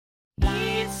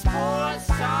Sports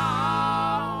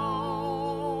Talk.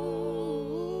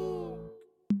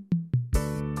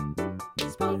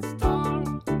 Sports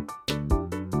Talk.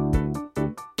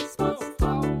 Sports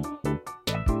Talk.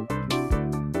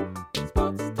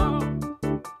 Sports Talk.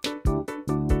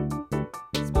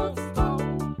 Sports Talk.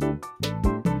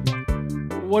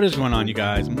 What is going on, you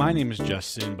guys? My name is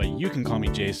Justin, but you can call me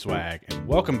J Swag, and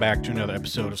welcome back to another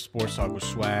episode of Sports Talk with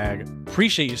Swag.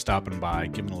 Appreciate you stopping by,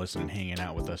 giving a listen, and hanging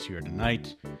out with us here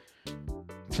tonight.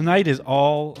 Tonight is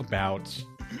all about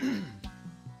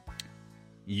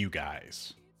you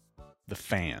guys, the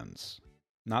fans.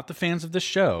 Not the fans of the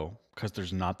show, because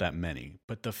there's not that many,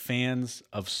 but the fans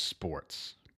of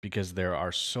sports, because there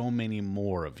are so many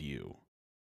more of you.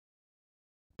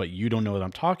 But you don't know that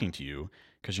I'm talking to you,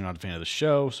 because you're not a fan of the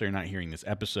show, so you're not hearing this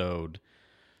episode.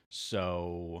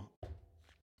 So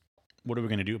what are we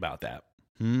going to do about that?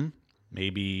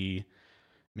 Maybe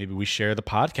we share the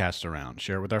podcast around,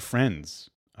 share it with our friends.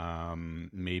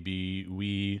 Maybe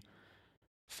we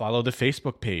follow the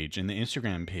Facebook page and the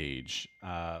Instagram page,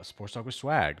 Sports Talk with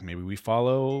Swag. Maybe we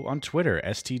follow on Twitter,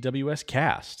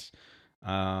 STWScast.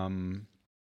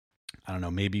 I don't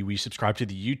know, maybe we subscribe to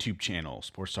the YouTube channel,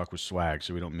 Sports Talk with Swag,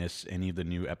 so we don't miss any of the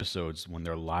new episodes when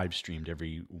they're live streamed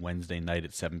every Wednesday night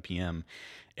at 7 p.m.,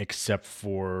 except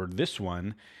for this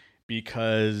one,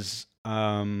 because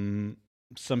some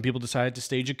people decided to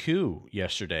stage a coup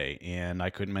yesterday, and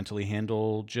I couldn't mentally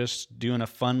handle just doing a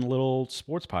fun little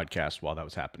sports podcast while that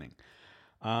was happening.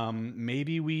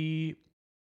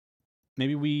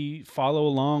 Maybe we follow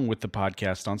along with the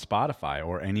podcast on Spotify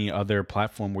or any other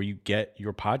platform where you get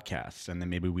your podcasts, and then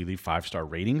maybe we leave 5-star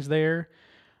ratings there.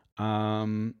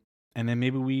 And then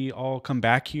maybe we all come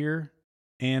back here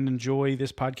and enjoy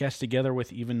this podcast together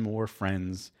with even more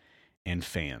friends and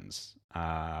fans.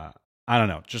 I don't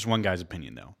know. Just one guy's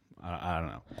opinion, though. I don't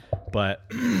know.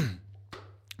 But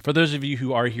for those of you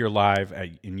who are here live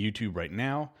in YouTube right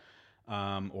now,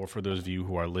 or for those of you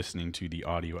who are listening to the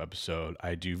audio episode,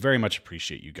 I do very much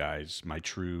appreciate you guys, my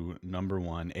true number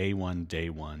one, A1, day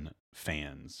one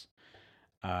fans.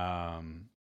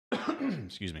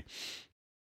 Excuse me.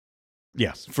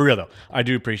 Yes, for real though. I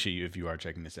do appreciate you if you are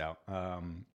checking this out. How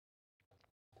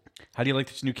do you like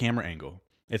this new camera angle?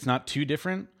 It's not too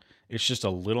different. It's just a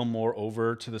little more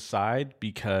over to the side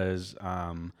because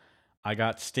I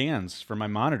got stands for my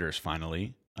monitors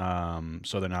finally.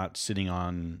 So they're not sitting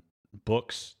on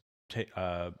books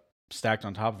stacked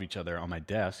on top of each other on my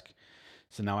desk.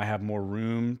 So now I have more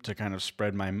room to kind of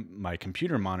spread my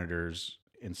computer monitors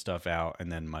and stuff out, and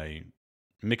then my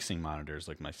mixing monitors,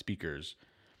 like my speakers,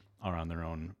 are on their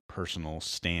own personal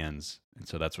stands. And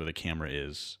so that's where the camera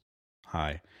is.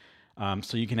 Hi.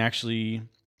 So you can actually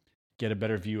get a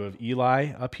better view of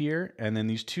Eli up here. And then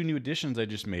these two new additions I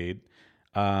just made,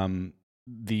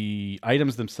 the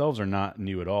items themselves are not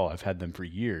new at all. I've had them for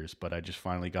years, but I just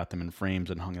finally got them in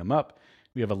frames and hung them up.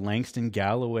 We have a Langston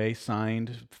Galloway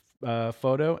signed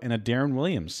photo and a Darren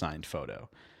Williams signed photo.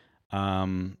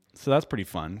 So that's pretty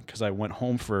fun because I went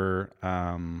home for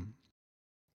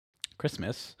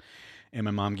Christmas, and my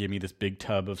mom gave me this big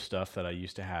tub of stuff that I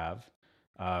used to have,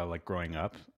 like growing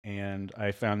up, and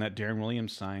I found that Darren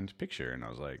Williams signed picture, and I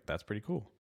was like, that's pretty cool.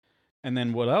 And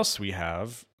then what else we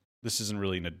have, this isn't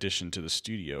really an addition to the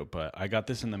studio, but I got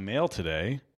this in the mail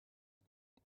today.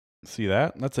 See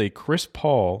that? That's a Chris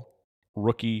Paul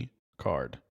rookie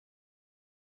card.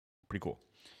 Pretty cool.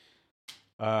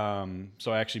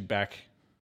 So I actually back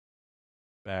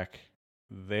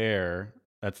there,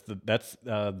 that's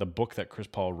the book that Chris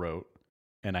Paul wrote,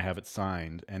 and I have it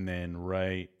signed. And then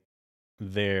right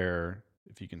there,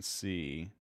 if you can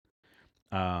see,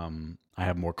 I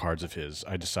have more cards of his.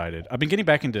 I've been getting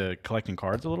back into collecting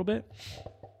cards a little bit.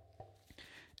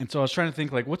 And so I was trying to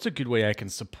think, like, what's a good way I can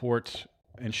support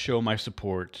and show my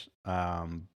support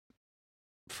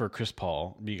for Chris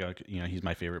Paul, because, he's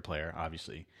my favorite player,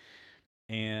 obviously.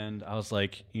 And I was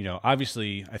like,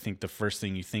 obviously, I think the first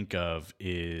thing you think of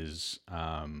is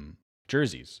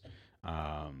jerseys.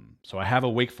 So I have a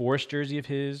Wake Forest jersey of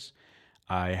his.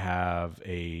 I have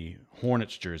a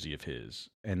Hornets jersey of his.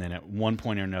 And then at one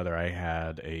point or another, I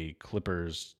had a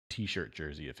Clippers t-shirt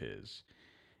jersey of his.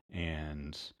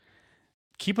 And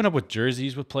keeping up with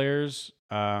jerseys with players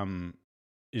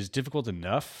is difficult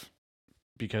enough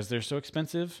because they're so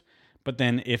expensive. But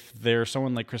then if there's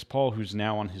someone like Chris Paul who's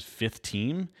now on his 5th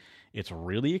team, it's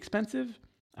really expensive.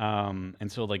 And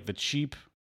so like the cheap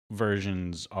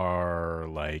versions are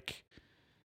like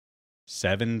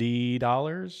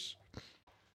 $70.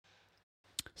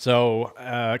 So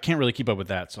I can't really keep up with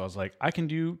that. So I was like, I can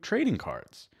do trading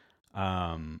cards.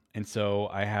 And so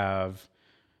I have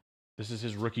This is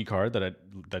his rookie card that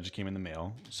just came in the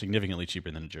mail, significantly cheaper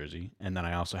than a jersey. And then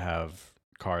I also have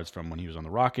cards from when he was on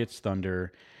the Rockets,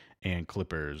 Thunder, and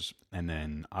Clippers. And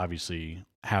then obviously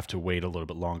have to wait a little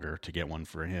bit longer to get one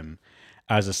for him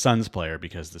as a Suns player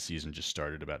because the season just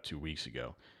started about 2 weeks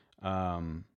ago.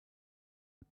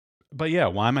 But yeah,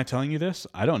 why am I telling you this?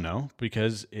 I don't know,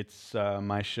 because it's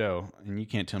my show, and you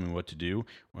can't tell me what to do.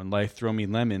 When life throws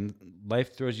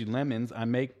you lemons, I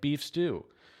make beef stew.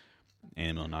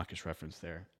 Animal Knockish reference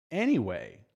there.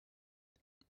 Anyway,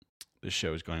 this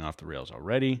show is going off the rails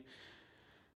already.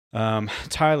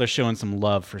 Tyler showing some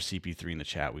love for CP3 in the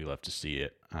chat. We love to see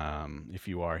it. If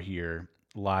you are here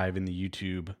live in the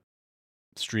YouTube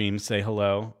stream, say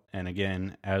hello. And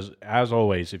again, as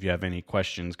always, if you have any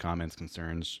questions, comments,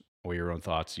 concerns, or your own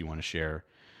thoughts you want to share,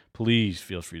 please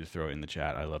feel free to throw it in the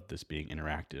chat. I love this being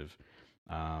interactive.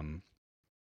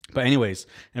 But anyways,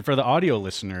 and for the audio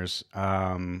listeners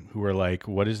who are like,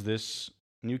 what is this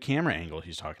new camera angle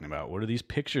he's talking about? What do these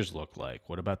pictures look like?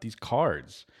 What about these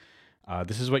cards?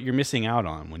 This is what you're missing out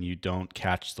on when you don't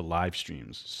catch the live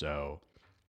streams. So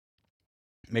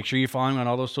make sure you're following on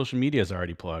all those social medias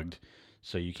already plugged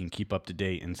so you can keep up to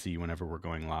date and see whenever we're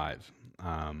going live.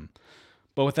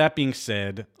 But with that being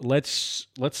said, let's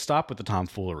stop with the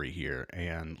tomfoolery here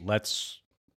and let's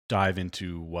dive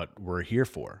into what we're here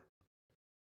for.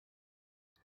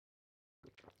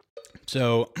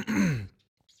 So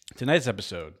tonight's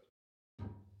episode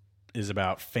is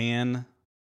about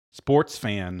sports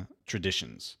fan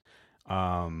traditions.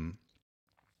 And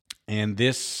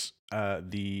this whole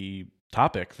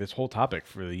topic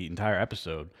for the entire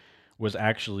episode was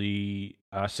actually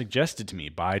suggested to me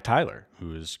by Tyler,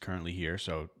 who is currently here.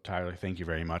 So Tyler, thank you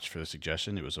very much for the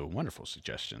suggestion. It was a wonderful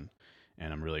suggestion,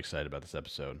 and I'm really excited about this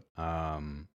episode.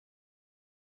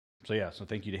 So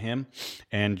thank you to him.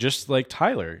 And just like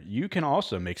Tyler, you can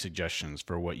also make suggestions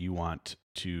for what you want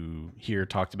to hear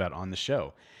talked about on the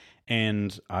show.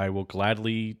 And I will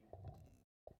gladly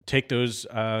take those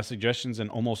suggestions and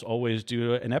almost always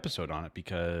do an episode on it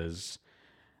because,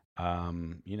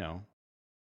 I'm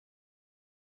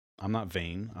not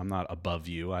vain. I'm not above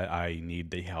you. I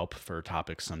need the help for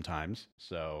topics sometimes.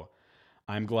 So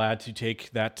I'm glad to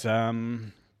take that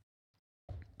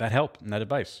help and that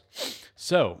advice.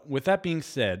 So with that being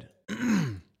said,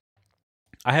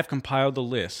 I have compiled the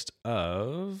list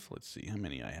of, let's see how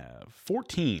many I have.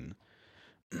 14.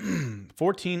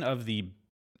 14 of the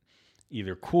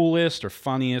either coolest or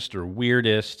funniest or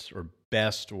weirdest or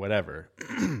best or whatever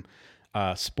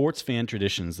sports fan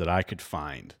traditions that I could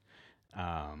find.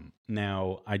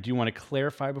 Now, I do want to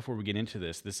clarify before we get into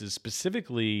this. This is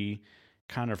specifically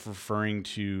kind of referring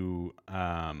to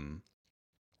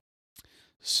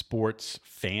sports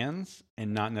fans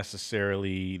and not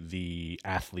necessarily the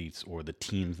athletes or the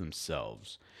teams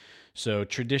themselves. So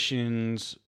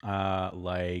traditions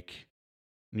like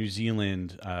New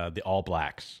Zealand, the All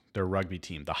Blacks, their rugby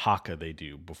team, the haka they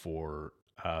do before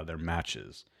their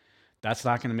matches. That's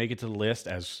not going to make it to the list,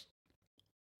 as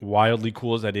wildly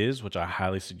cool as that is, which I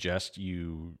highly suggest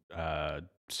you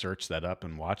search that up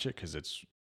and watch it because it's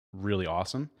really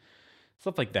awesome.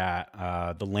 Stuff like that.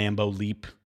 The Lambo Leap.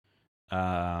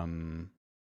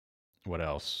 What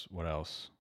else?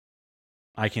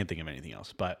 I can't think of anything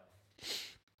else, but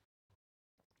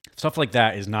stuff like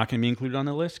that is not going to be included on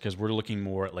the list because we're looking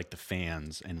more at like the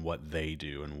fans and what they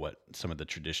do and what some of the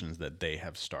traditions that they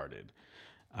have started.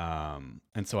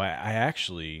 And so I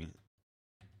actually,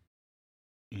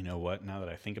 you know what, now that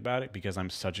I think about it, because I'm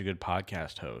such a good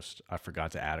podcast host, I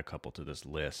forgot to add a couple to this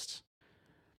list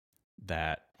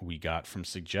that we got from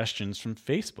suggestions from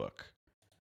Facebook.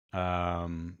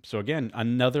 So again,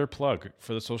 another plug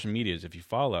for the social medias. If you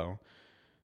follow,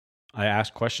 I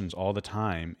ask questions all the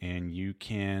time, and you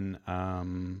can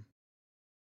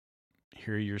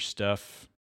hear your stuff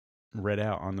read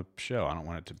out on the show. I don't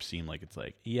want it to seem like it's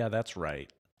like, yeah, that's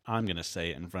right, I'm going to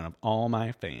say it in front of all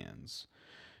my fans,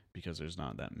 because there's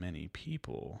not that many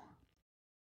people.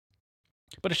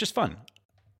 But it's just fun.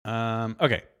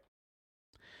 Okay.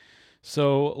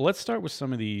 So let's start with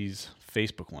some of these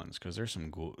Facebook ones, because there's some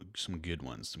good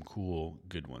ones, some cool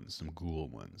good ones, some ghoul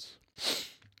ones.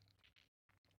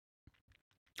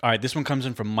 All right, this one comes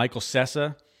in from Michael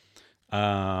Sessa.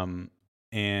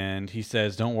 And he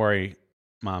says, "Don't worry,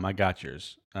 Mom, I got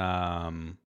yours."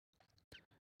 Michael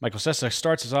Sessa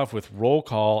starts us off with "Roll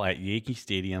Call at Yankee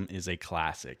Stadium is a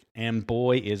classic, and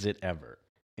boy, is it ever."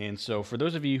 And so for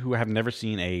those of you who have never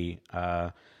seen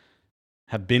have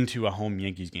been to a home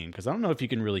Yankees game, because I don't know if you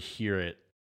can really hear it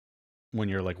when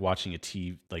you're like watching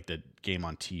the game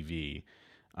on TV.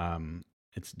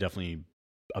 It's definitely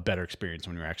a better experience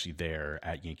when you're actually there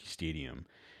at Yankee Stadium.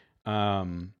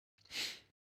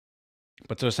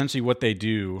 But so essentially, what they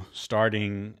do,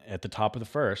 starting at the top of the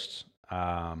first,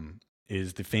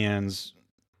 is the fans,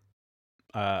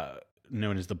 uh,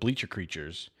 known as the bleacher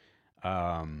creatures,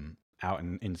 out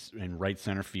in right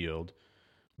center field,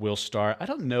 will start. I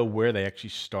don't know where they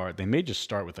actually start. They may just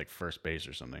start with like first base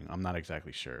or something. I'm not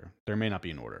exactly sure. There may not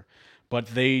be an order, but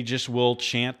they just will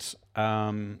chant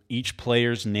each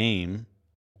player's name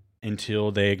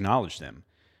until they acknowledge them.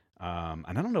 And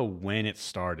I don't know when it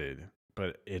started,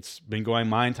 but it's been going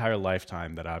my entire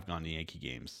lifetime that I've gone to Yankee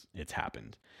games. It's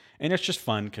happened. And it's just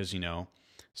fun because,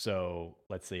 so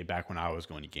let's say back when I was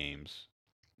going to games,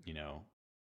 you know,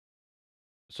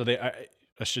 so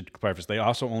I should preface, they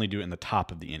also only do it in the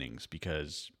top of the innings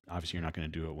because obviously you're not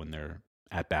going to do it when they're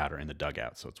at bat or in the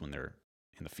dugout. So it's when they're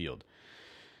in the field.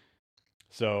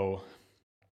 So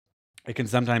it can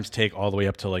sometimes take all the way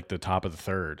up to like the top of the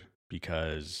third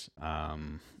because,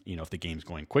 if the game's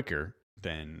going quicker,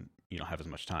 then you don't have as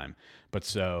much time. But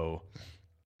so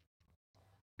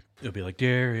it'll be like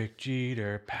Derek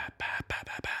Jeter, pat, pat, pat,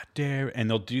 pat, pat, Derek, and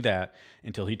they'll do that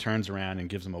until he turns around and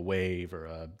gives them a wave or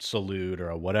a salute or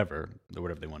a whatever they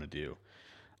want to do.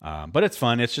 But it's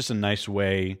fun. It's just a nice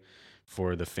way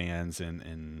for the fans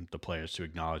and the players to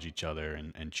acknowledge each other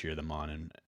and cheer them on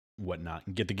and whatnot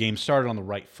and get the game started on the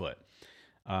right foot.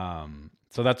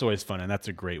 So that's always fun, and that's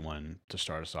a great one to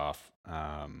start us off.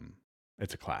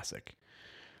 It's a classic.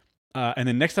 And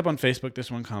then next up on Facebook, this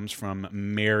one comes from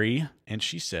Mary, and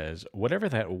she says, "Whatever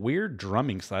that weird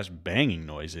drumming / banging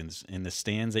noise is in the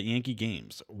stands at Yankee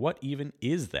games, what even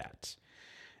is that?"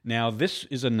 Now, this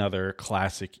is another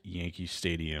classic Yankee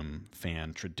Stadium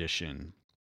fan tradition.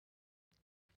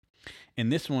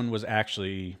 And this one was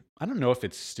actually, I don't know if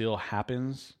it still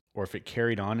happens or if it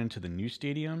carried on into the new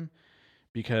stadium,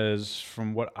 because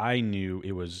from what I knew,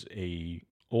 it was a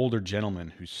older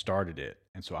gentleman who started it.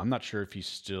 And so I'm not sure if he's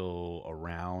still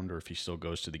around or if he still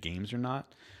goes to the games or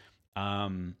not.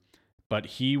 But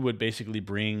he would basically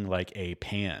bring like a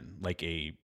pan, like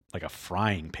a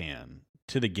frying pan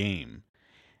to the game,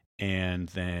 and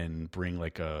then bring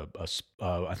like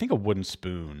I think a wooden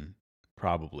spoon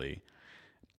probably,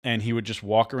 and he would just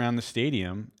walk around the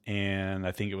stadium, and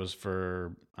I think it was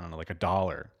for, I don't know, like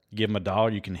 $1. You give him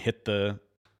 $1, you can hit the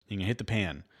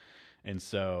pan. And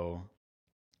so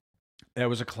that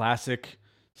was a classic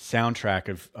soundtrack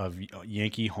of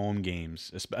Yankee home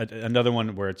games. Another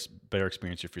one where it's better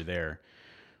experience if you're there,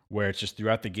 where it's just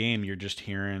throughout the game you're just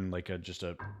hearing like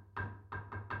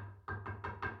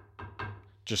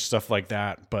just stuff like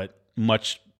that, but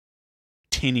much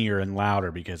tinnier and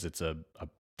louder because it's a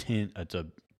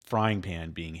frying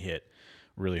pan being hit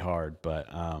really hard. But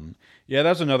yeah,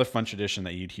 that's another fun tradition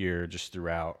that you'd hear just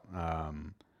throughout.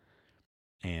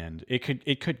 And it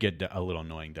could get a little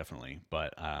annoying, definitely.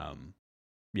 But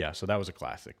yeah, so that was a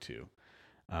classic too.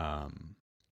 And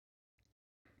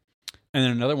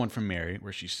then another one from Mary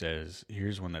where she says,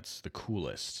 here's one that's the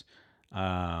coolest.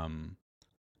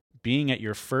 Being at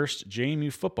your first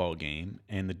JMU football game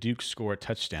and the Dukes score a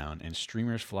touchdown and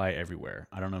streamers fly everywhere.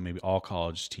 I don't know, maybe all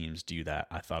college teams do that.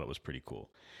 I thought it was pretty cool.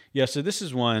 Yeah, so this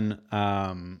is one.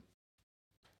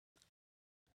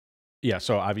 Yeah,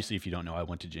 so obviously, if you don't know, I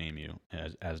went to JMU,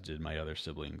 as did my other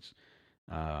siblings.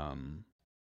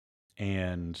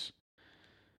 And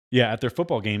yeah, at their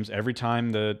football games, every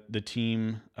time the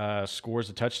team scores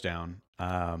a touchdown,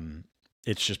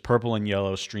 it's just purple and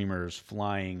yellow streamers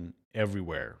flying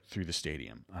everywhere through the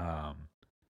stadium,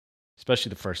 especially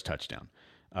the first touchdown.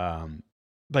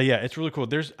 But yeah, it's really cool.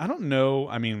 I don't know,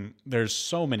 I mean, there's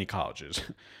so many colleges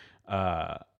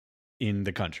in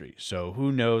the country. So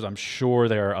who knows? I'm sure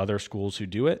there are other schools who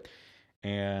do it.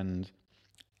 And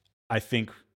I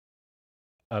think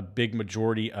a big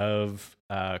majority of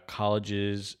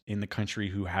colleges in the country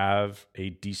who have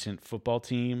a decent football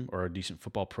team or a decent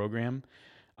football program,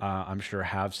 I'm sure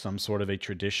have some sort of a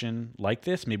tradition like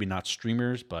this. Maybe not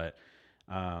streamers, but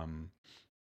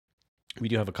we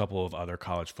do have a couple of other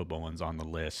college football ones on the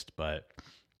list. But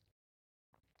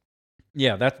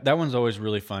yeah, that one's always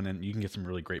really fun, and you can get some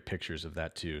really great pictures of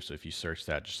that too. So if you search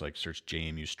that, just like search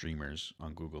JMU streamers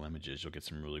on Google Images, you'll get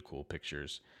some really cool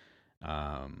pictures.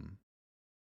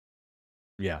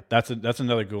 Yeah, that's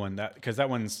another good one. Because that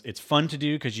one's, it's fun to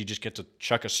do because you just get to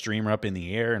chuck a streamer up in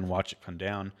the air and watch it come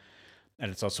down, and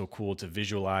it's also cool to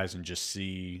visualize and just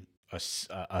see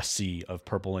a sea of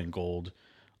purple and gold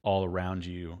all around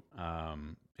you.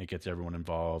 It gets everyone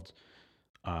involved.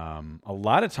 A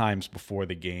lot of times before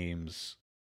the games,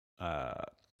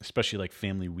 especially like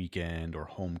family weekend or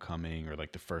homecoming or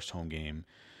like the first home game,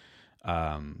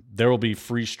 there will be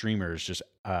free streamers just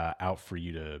out for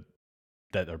you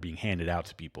that are being handed out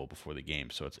to people before the game.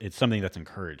 So it's something that's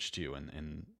encouraged too,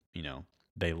 and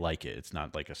they like it. It's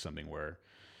not like something where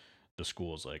the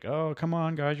school's like, oh, come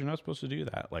on, guys, you're not supposed to do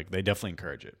that. Like they definitely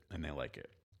encourage it and they like it.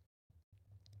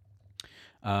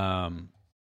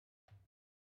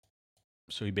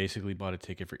 So he basically bought a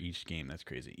ticket for each game. That's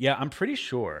crazy. Yeah, I'm pretty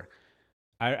sure.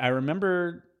 I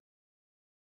remember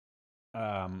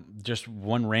just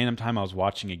one random time I was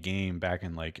watching a game back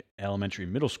in like elementary,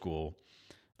 middle school.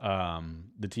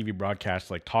 The TV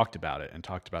broadcast like talked about it and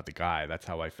talked about the guy. That's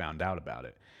how I found out about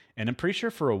it. And I'm pretty sure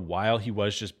for a while he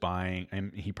was just buying,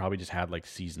 and he probably just had like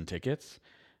season tickets.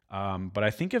 But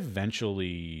I think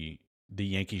eventually the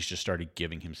Yankees just started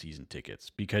giving him season tickets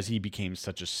because he became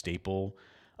such a staple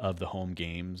of the home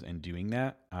games and doing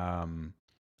that. I'm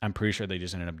pretty sure they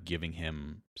just ended up giving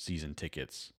him season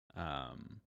tickets, as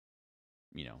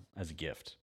a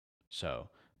gift. So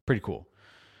pretty cool.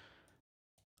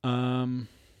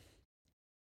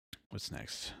 What's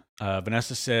next?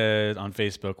 Vanessa said on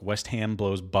Facebook, West Ham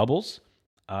blows bubbles.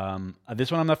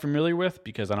 This one I'm not familiar with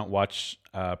because I don't watch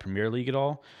Premier League at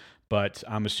all, but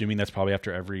I'm assuming that's probably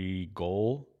after every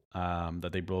goal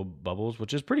that they blow bubbles,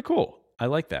 which is pretty cool. I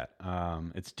like that.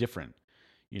 It's different.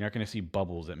 You're not going to see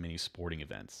bubbles at many sporting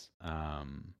events.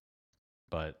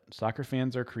 But soccer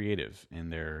fans are creative in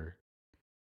their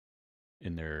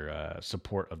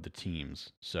support of the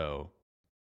teams. So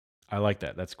I like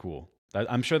that. That's cool.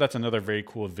 I'm sure that's another very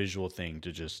cool visual thing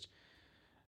to just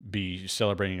be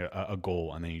celebrating a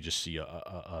goal and then you just see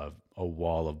a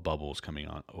wall of bubbles coming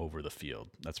on over the field.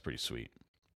 That's pretty sweet.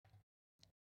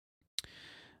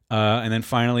 And then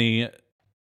finally,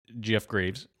 Jeff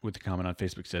Graves with the comment on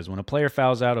Facebook says, when a player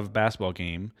fouls out of a basketball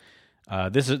game,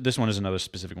 this one is another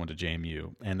specific one to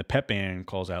JMU, and the pep band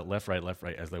calls out left, right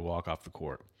as they walk off the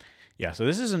court. Yeah, so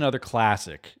this is another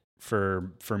classic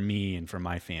for me and for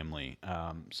my family.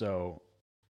 So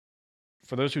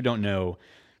for those who don't know,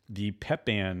 the pep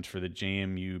band for the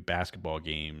JMU basketball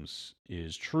games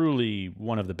is truly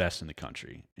one of the best in the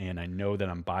country. And I know that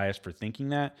I'm biased for thinking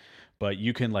that, but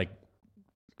you can like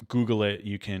Google it.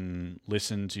 You can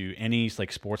listen to any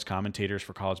like sports commentators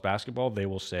for college basketball. They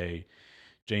will say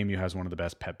JMU has one of the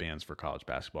best pep bands for college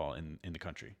basketball in the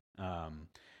country.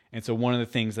 And so one of the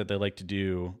things that they like to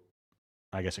do,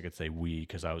 I guess I could say we,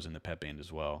 because I was in the pep band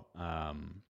as well.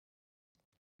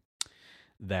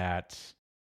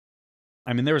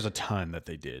 There was a ton that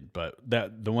they did, but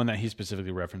the one that he's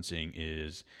specifically referencing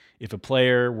is if a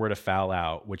player were to foul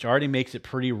out, which already makes it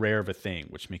pretty rare of a thing,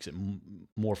 which makes it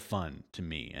more fun to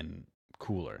me and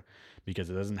cooler because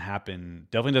it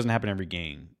definitely doesn't happen every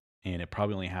game, and it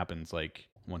probably only happens like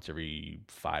once every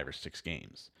 5 or 6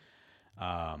 games.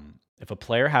 If a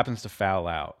player happens to foul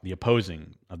out the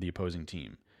opposing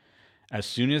team, as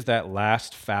soon as that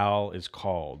last foul is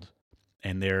called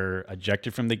and they're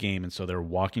ejected from the game, and so they're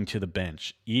walking to the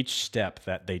bench, each step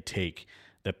that they take,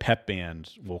 the pep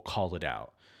band will call it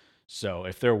out. So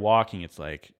if they're walking, it's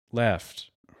like left,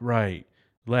 right,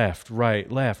 left,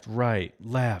 right, left, right,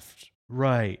 left,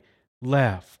 right,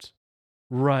 left,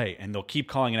 right. And they'll keep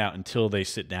calling it out until they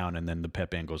sit down, and then the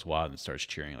pep band goes wild and starts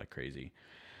cheering like crazy.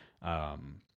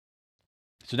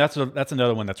 So that's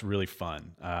another one that's really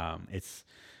fun.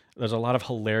 There's a lot of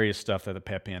hilarious stuff that the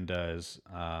pep band does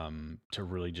to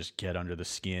really just get under the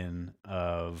skin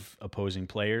of opposing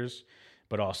players,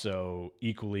 but also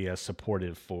equally as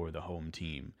supportive for the home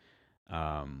team.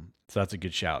 So that's a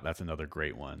good shout. That's another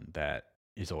great one that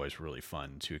is always really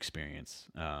fun to experience.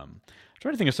 I'm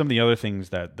trying to think of some of the other things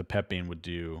that the pep band would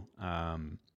do. A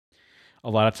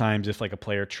lot of times if like a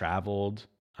player traveled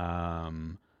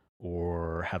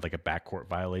or had like a backcourt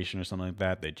violation or something like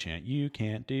that, they'd chant, "You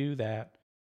can't do that."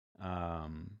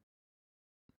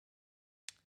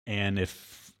 And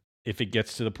if it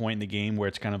gets to the point in the game where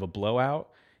it's kind of a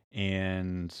blowout,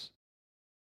 and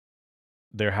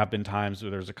there have been times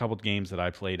where there's a couple of games that I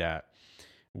played at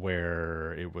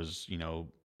where it was,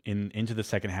 into the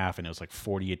second half and it was like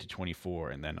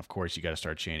 48-24. And then of course you got to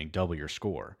start chanting double your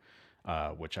score,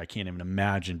 which I can't even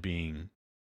imagine being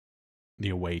the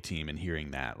away team and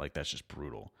hearing that. Like, that's just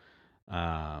brutal.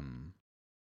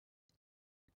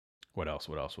 What else?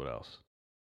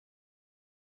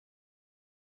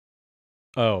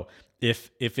 Oh,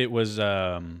 if it was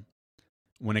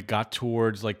when it got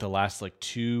towards like the last like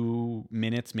 2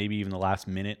 minutes, maybe even the last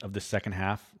minute of the second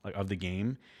half of the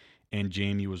game, and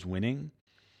JMU was winning,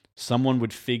 someone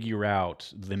would figure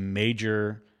out the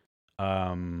major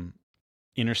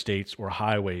interstates or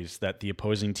highways that the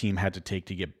opposing team had to take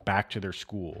to get back to their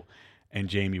school, and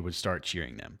JMU would start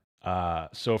cheering them.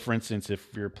 So, for instance,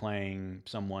 if you're playing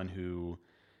someone who,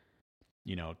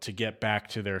 to get back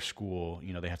to their school,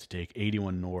 they have to take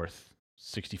 81 North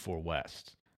 64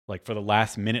 West. Like for the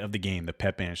last minute of the game, the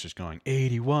pep band is just going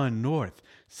 81 North,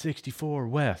 64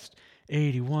 West,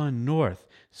 81 North,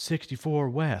 64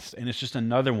 West. And it's just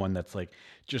another one that's like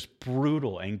just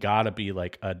brutal and gotta be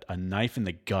like a knife in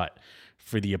the gut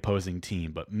for the opposing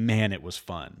team. But man, it was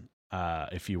fun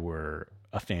if you were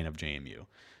a fan of JMU.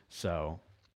 So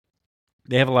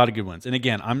they have a lot of good ones. And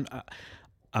again, I'm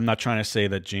not trying to say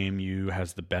that JMU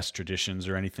has the best traditions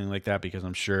or anything like that, because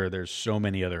I'm sure there's so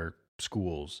many other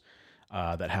schools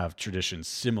that have traditions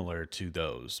similar to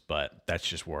those, but that's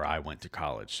just where I went to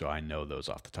college, so I know those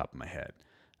off the top of my head.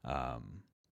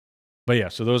 But yeah,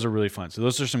 so those are really fun. So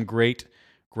those are some great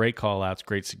call outs,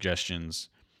 great suggestions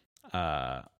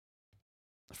from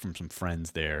some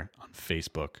friends there on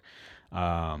Facebook.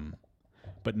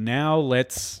 But now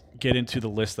let's get into the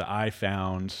list that I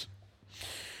found.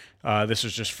 This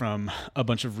was just from a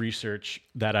bunch of research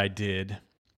that I did.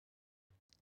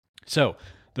 So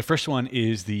the first one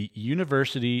is the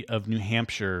University of New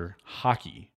Hampshire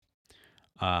hockey.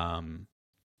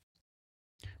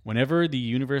 Whenever the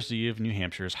University of New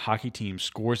Hampshire's hockey team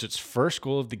scores its first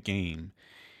goal of the game,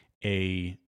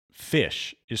 a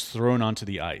fish is thrown onto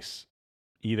the ice,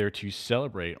 either to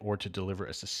celebrate or to deliver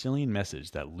a Sicilian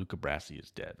message that Luca Brasi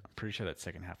is dead. I'm pretty sure that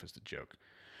second half is the joke.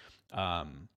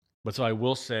 But so I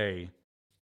will say,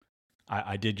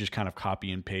 I did just kind of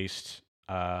copy and paste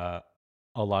a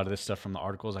lot of this stuff from the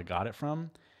articles I got it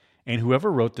from. And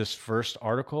whoever wrote this first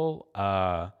article,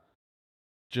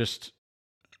 just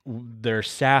their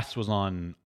SAS was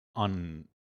on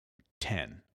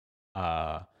 10.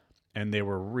 And they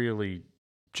were really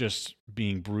just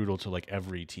being brutal to like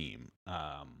every team,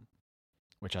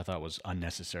 which I thought was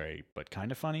unnecessary, but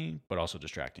kind of funny, but also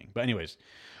distracting. But anyways,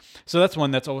 so that's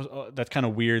one that's always that's kind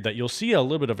of weird that you'll see a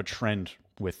little bit of a trend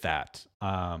with that.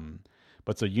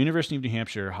 But the University of New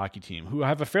Hampshire hockey team, who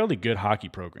have a fairly good hockey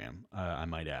program, I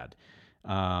might add,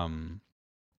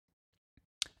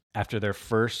 after their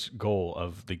first goal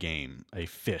of the game, a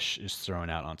fish is thrown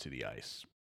out onto the ice.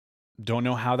 Don't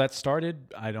know how that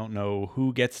started. I don't know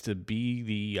who gets to be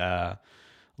the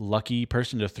lucky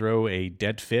person to throw a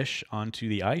dead fish onto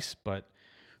the ice, but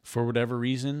for whatever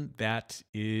reason, that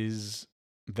is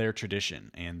their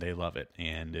tradition, and they love it,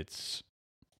 and it's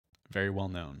very well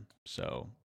known. So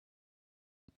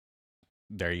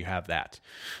there you have that.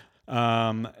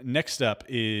 Next up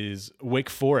is Wake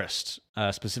Forest,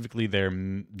 specifically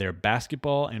their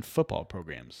basketball and football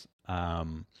programs.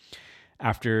 So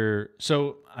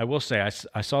I will say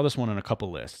I saw this one on a couple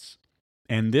lists,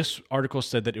 and this article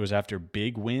said that it was after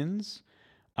big wins,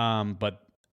 but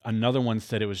another one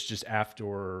said it was just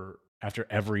after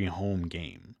every home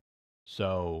game.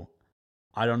 So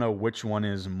I don't know which one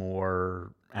is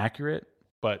more accurate,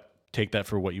 but take that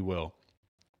for what you will.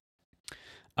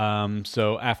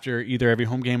 So after either every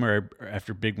home game or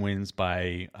after big wins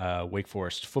by Wake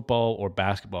Forest football or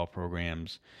basketball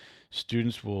programs,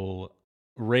 students will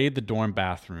raid the dorm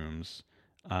bathrooms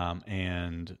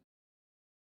and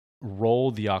roll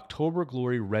the October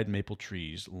Glory red maple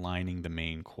trees lining the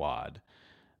main quad.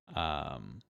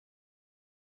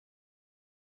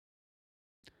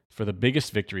 For the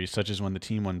biggest victories, such as when the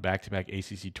team won back-to-back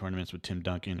ACC tournaments with Tim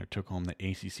Duncan or took home the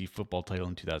ACC football title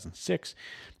in 2006,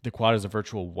 the quad is a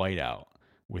virtual whiteout,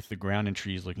 with the ground and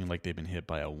trees looking like they've been hit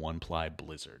by a one-ply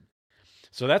blizzard.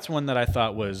 So that's one that I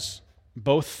thought was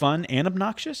both fun and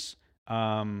obnoxious,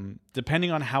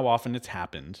 depending on how often it's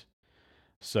happened.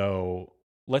 So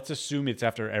let's assume it's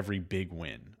after every big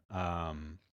win,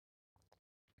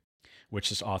 which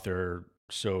this author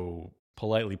so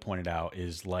politely pointed out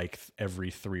is like every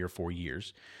 3 or 4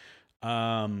 years.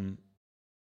 But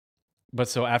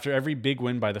so after every big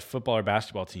win by the football or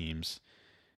basketball teams,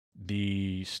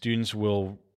 the students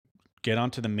will get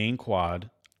onto the main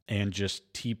quad and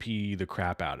just TP the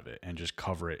crap out of it and just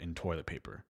cover it in toilet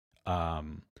paper.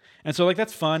 And so like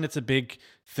that's fun. It's a big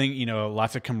thing,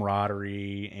 lots of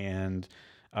camaraderie and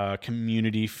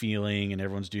community feeling, and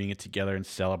everyone's doing it together and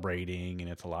celebrating, and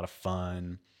it's a lot of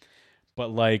fun.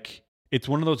 But like, it's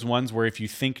one of those ones where if you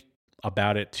think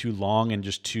about it too long and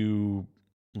just too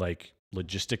like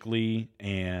logistically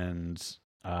and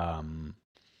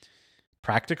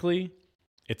practically,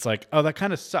 it's like, oh, that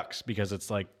kind of sucks, because it's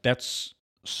like that's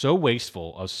so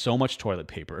wasteful of so much toilet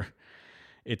paper.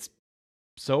 It's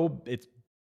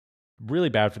really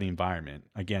bad for the environment.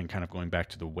 Again, kind of going back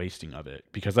to the wasting of it,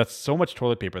 because that's so much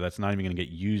toilet paper that's not even going to get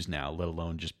used now, let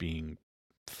alone just being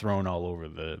thrown all over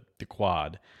the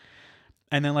quad.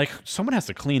 And then like someone has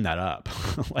to clean that up.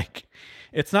 Like,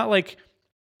 it's not like,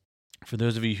 for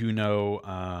those of you who know,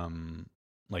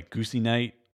 like Goosey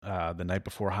Night, the night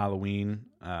before Halloween,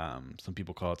 some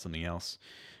people call it something else,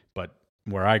 but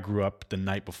where I grew up, the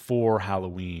night before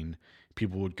Halloween,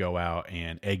 people would go out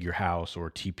and egg your house or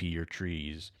TP your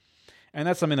trees. And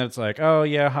that's something that's like, oh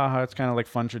yeah, haha, it's kind of like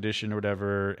fun tradition or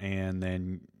whatever. And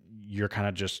then you're kind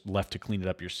of just left to clean it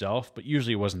up yourself. But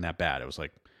usually it wasn't that bad. It was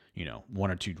like,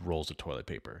 one or two rolls of toilet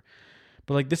paper.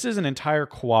 But like this is an entire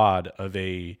quad of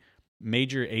a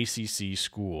major ACC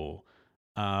school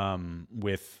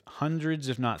with hundreds,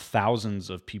 if not thousands,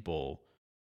 of people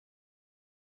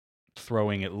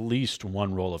throwing at least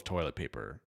one roll of toilet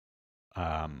paper.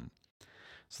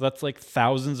 So that's like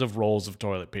thousands of rolls of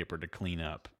toilet paper to clean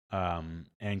up.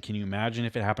 And can you imagine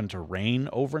if it happened to rain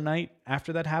overnight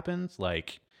after that happens?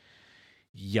 Like,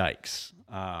 yikes.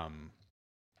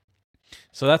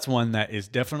 So that's one that is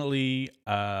definitely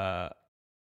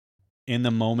in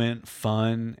the moment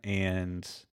fun and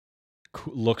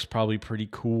looks probably pretty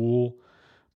cool.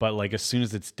 But like as soon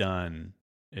as it's done,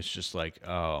 it's just like,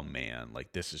 oh man,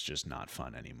 like this is just not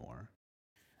fun anymore.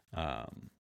 So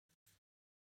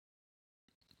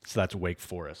that's Wake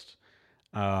Forest.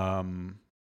 Let's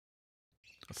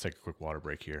take a quick water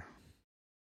break here.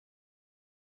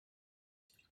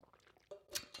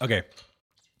 Okay.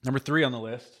 Number 3 on the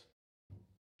list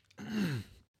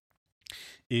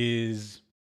is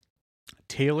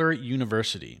Taylor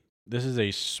University. This is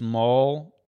a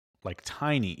small, like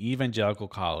tiny evangelical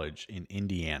college in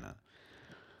Indiana.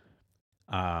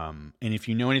 And if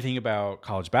you know anything about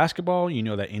college basketball, you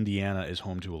know that Indiana is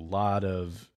home to a lot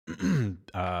of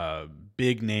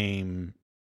big name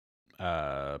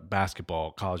college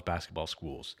basketball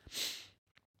schools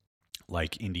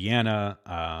like Indiana,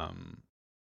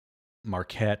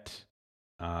 Marquette.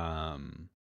 I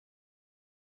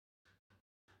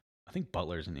think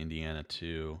Butler's in Indiana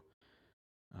too.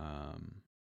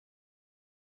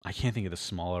 I can't think of the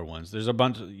smaller ones. There's a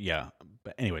bunch.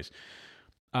 But anyways,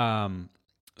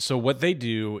 so what they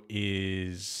do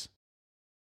is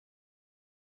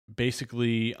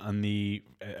basically on the,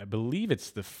 I believe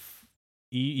it's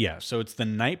so it's the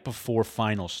night before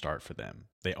finals start for them.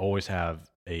 They always have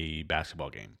a basketball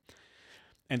game.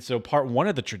 And so part one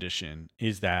of the tradition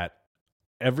is that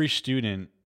every student,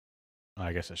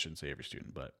 I guess I shouldn't say every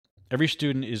student, but every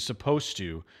student is supposed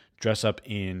to dress up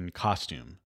in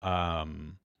costume,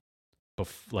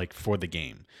 like for the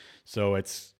game. So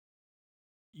it's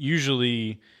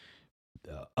usually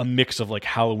a mix of like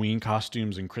Halloween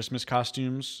costumes and Christmas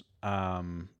costumes,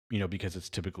 because it's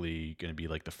typically going to be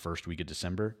like the first week of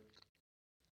December.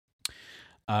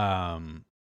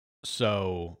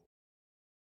 So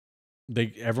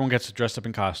everyone gets dressed up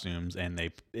in costumes, and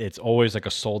it's always like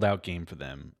a sold out game for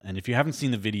them. And if you haven't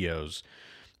seen the videos,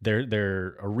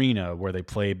 their arena where they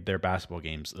played their basketball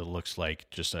games, it looks like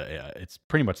just it's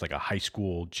pretty much like a high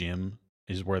school gym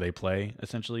is where they play,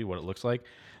 essentially what it looks like.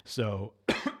 So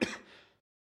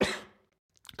a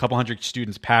couple hundred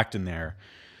students packed in there.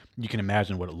 You can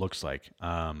imagine what it looks like.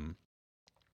 And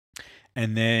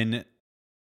then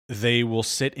they will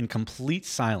sit in complete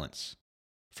silence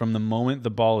from the moment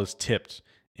the ball is tipped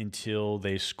until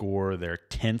they score their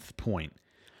 10th point,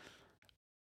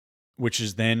 which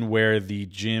is then where the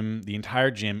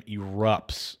entire gym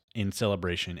erupts in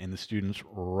celebration, and the students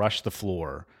rush the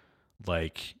floor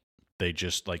like they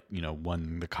just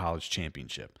won the college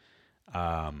championship.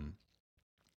 I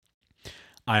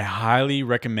highly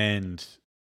recommend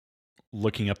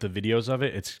looking up the videos of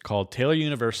it. It's called Taylor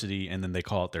University, and then they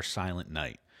call it their Silent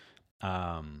Night.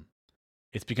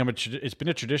 It's been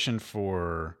a tradition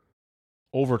for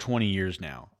over 20 years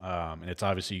now, and it's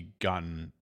obviously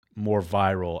gotten more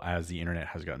viral as the internet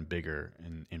has gotten bigger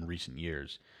in recent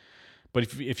years. But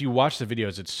if you watch the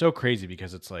videos, it's so crazy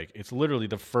because it's literally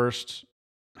the first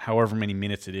however many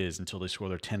minutes it is until they score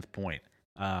their 10th point.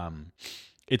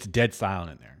 It's dead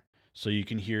silent in there. So you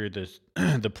can hear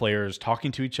the players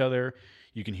talking to each other.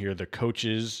 You can hear the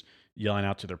coaches yelling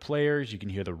out to their players. You can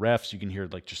hear the refs. You can hear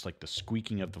just the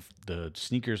squeaking of the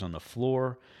sneakers on the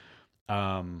floor.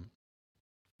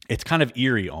 It's kind of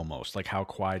eerie almost, like how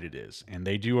quiet it is. And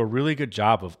they do a really good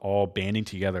job of all banding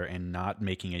together and not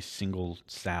making a single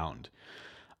sound.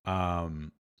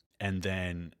 And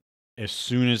then as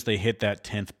soon as they hit that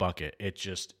 10th bucket, it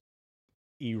just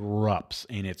erupts.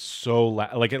 And it's so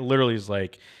like it literally is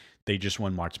like they just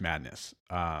won March Madness.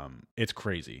 It's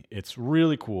crazy. It's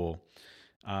really cool.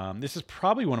 This is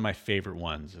probably one of my favorite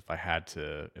ones if I had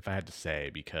to say,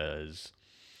 because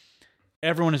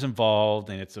everyone is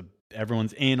involved and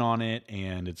everyone's in on it,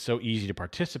 and it's so easy to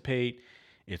participate.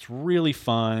 It's really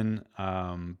fun,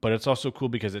 but it's also cool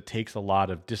because it takes a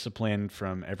lot of discipline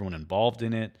from everyone involved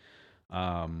in it.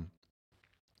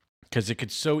 Because it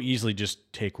could so easily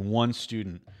just take one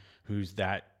student who's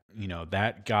that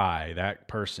guy, that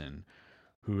person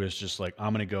who is just like,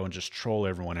 I'm going to go and just troll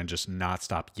everyone and just not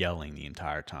stop yelling the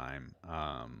entire time,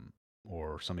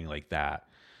 or something like that.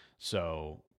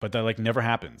 So, but that like never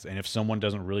happens. And if someone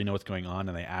doesn't really know what's going on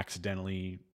and they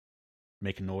accidentally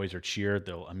make a noise or cheer,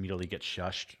 they'll immediately get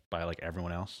shushed by like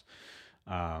everyone else.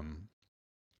 So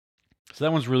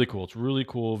that one's really cool. It's really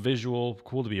cool visual,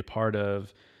 cool to be a part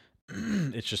of.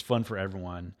 It's just fun for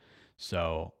everyone.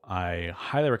 So I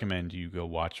highly recommend you go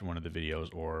watch one of the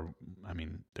videos, or I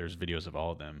mean, there's videos of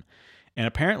all of them. And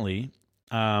apparently,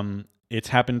 it's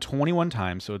happened 21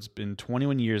 times. So it's been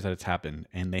 21 years that it's happened,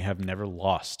 and they have never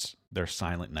lost their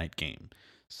Silent Night game.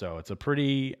 So it's a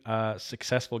pretty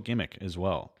successful gimmick as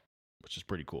well, which is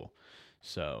pretty cool.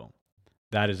 So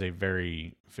that is a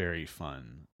very, very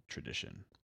fun tradition.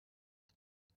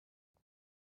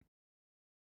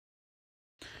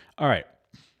 All right.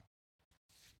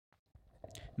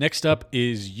 Next up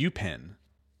is UPenn,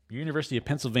 University of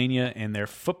Pennsylvania, and their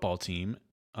football team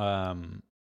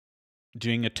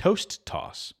doing a toast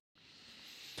toss.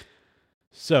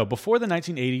 So before the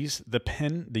 1980s, the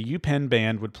UPenn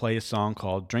band would play a song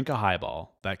called Drink a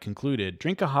Highball that concluded,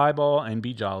 drink a highball and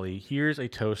be jolly, here's a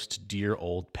toast to dear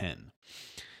old Penn.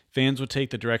 Fans would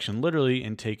take the direction literally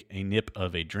and take a nip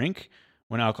of a drink.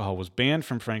 When alcohol was banned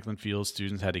from Franklin Field,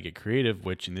 students had to get creative,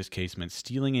 which in this case meant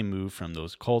stealing a move from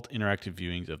those cult interactive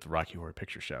viewings of the Rocky Horror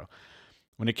Picture Show.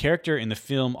 When a character in the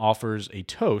film offers a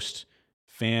toast,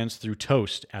 fans threw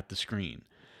toast at the screen.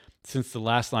 Since the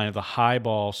last line of the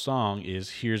highball song is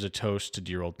 "Here's a toast to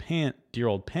dear old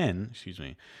Penn,"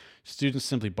 students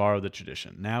simply borrowed the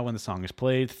tradition. Now, when the song is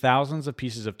played, thousands of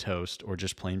pieces of toast, or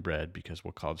just plain bread, because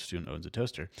what college student owns a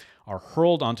toaster, are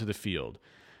hurled onto the field.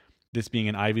 This being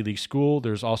an Ivy League school,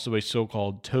 there's also a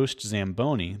so-called toast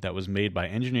Zamboni that was made by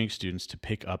engineering students to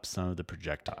pick up some of the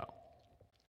projectile.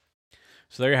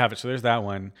 So there you have it. So there's that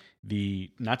one.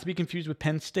 Not to be confused with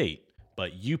Penn State,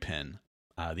 but UPenn,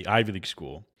 the Ivy League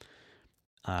school.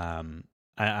 I'm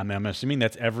assuming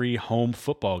that's every home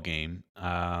football game.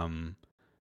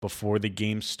 Before the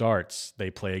game starts, they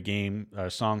play a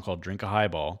song called "Drink a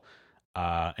Highball,"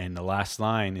 and the last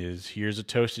line is "Here's a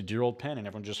toast to dear old Penn," and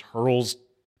everyone just hurls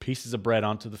pieces of bread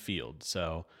onto the field.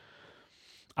 So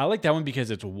I like that one because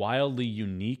it's wildly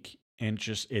unique and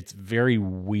it's very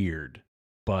weird,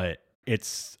 but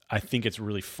I think it's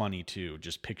really funny too,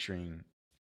 just picturing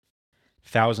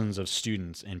thousands of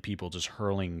students and people just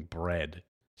hurling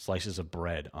slices of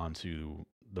bread onto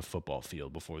the football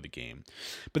field before the game.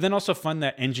 But then also fun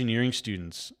that engineering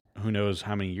students, who knows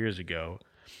how many years ago,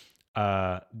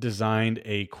 designed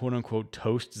a quote unquote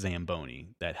toast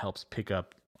Zamboni that helps pick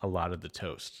up a lot of the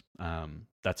toast.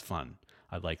 That's fun.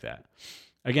 I like that.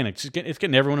 Again, it's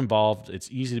getting everyone involved. It's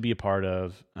easy to be a part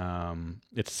of.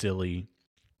 It's silly,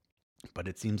 but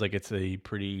it seems like it's a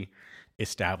pretty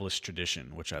established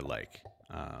tradition, which I like.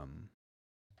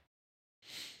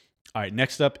 All right,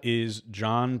 next up is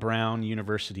John Brown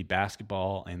University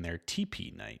basketball and their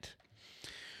TP night.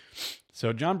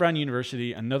 So John Brown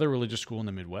University, another religious school in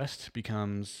the Midwest,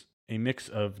 becomes a mix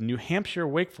of New Hampshire,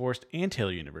 Wake Forest, and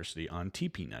Taylor University on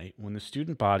TP night when the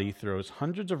student body throws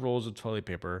hundreds of rolls of toilet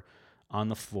paper on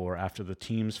the floor after the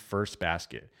team's first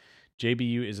basket.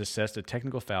 JBU is assessed a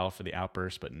technical foul for the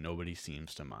outburst, but nobody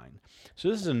seems to mind. So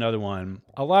this is another one.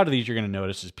 A lot of these you're going to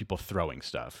notice is people throwing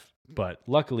stuff, but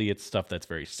luckily it's stuff that's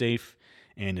very safe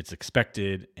and it's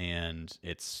expected and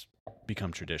it's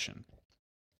become tradition.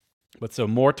 But so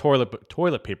more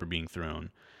toilet paper being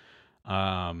thrown,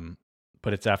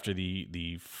 but it's after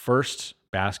the first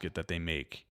basket that they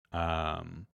make.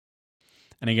 And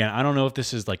again, I don't know if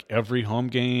this is like every home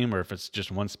game or if it's just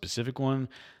one specific one.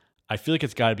 I feel like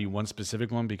it's got to be one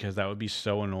specific one because that would be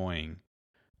so annoying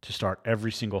to start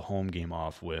every single home game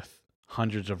off with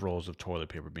hundreds of rolls of toilet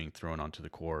paper being thrown onto the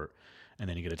court, and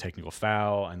then you get a technical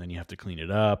foul, and then you have to clean it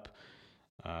up.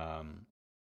 I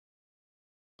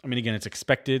mean, again, it's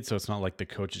expected, so it's not like the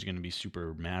coach is going to be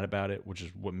super mad about it, which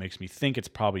is what makes me think it's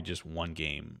probably just one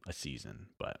game a season.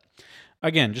 But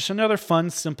again, just another fun,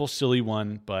 simple, silly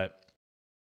one, but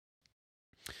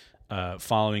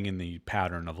following in the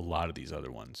pattern of a lot of these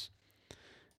other ones.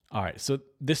 All right, so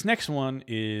this next one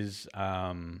is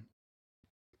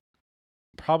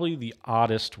probably the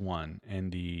oddest one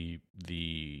and the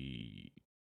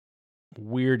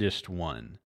weirdest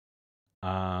one.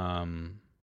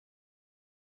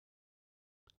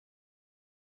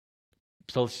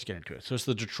 So let's just get into it. So it's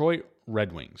the Detroit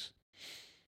Red Wings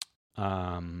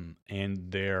and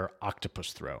their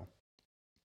octopus throw.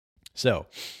 So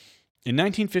in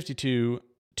 1952,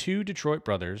 two Detroit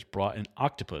brothers brought an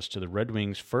octopus to the Red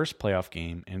Wings' first playoff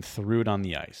game and threw it on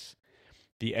the ice.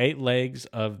 The 8 legs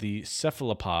of the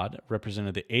cephalopod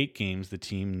represented the 8 games the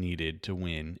team needed to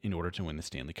win in order to win the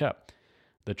Stanley Cup.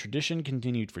 The tradition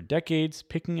continued for decades,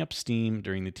 picking up steam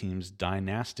during the team's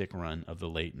dynastic run of the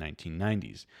late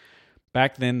 1990s.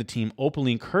 Back then, the team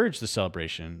openly encouraged the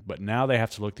celebration, but now they have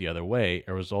to look the other way,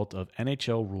 a result of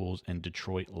NHL rules and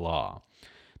Detroit law.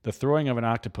 The throwing of an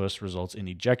octopus results in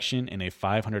ejection and a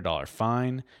 $500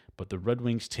 fine, but the Red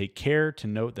Wings take care to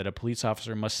note that a police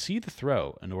officer must see the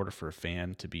throw in order for a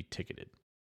fan to be ticketed.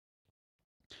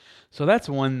 So that's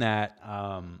one that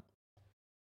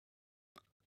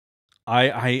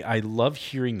I love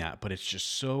hearing that, but it's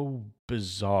just so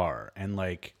bizarre and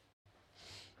like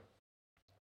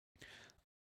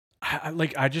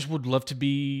I just would love to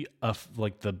be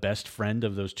like the best friend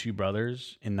of those two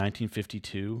brothers in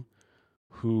 1952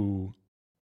 who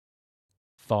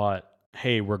thought,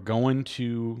 "Hey, we're going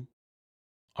to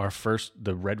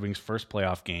the Red Wings' first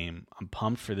playoff game. I'm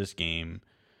pumped for this game."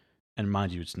 And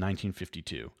mind you, it's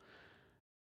 1952.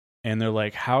 And they're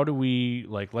like, "How do we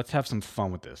let's have some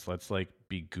fun with this. Let's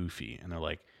be goofy." And they're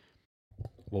like,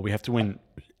 "Well, we have to win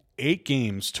 8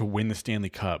 games to win the Stanley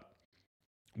Cup.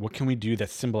 What can we do that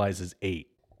symbolizes 8?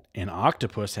 An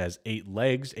octopus has 8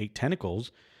 legs, 8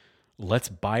 tentacles. Let's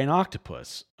buy an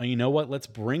octopus. You know what? Let's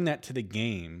bring that to the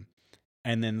game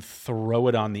and then throw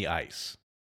it on the ice."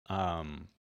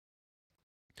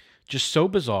 Just so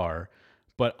bizarre,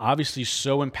 but obviously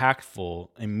so impactful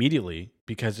immediately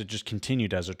because it just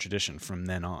continued as a tradition from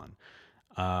then on.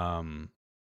 And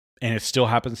it still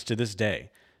happens to this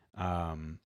day.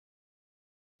 And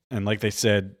like they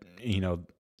said,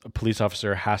 a police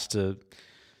officer has to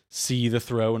see the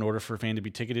throw in order for a fan to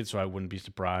be ticketed. So I wouldn't be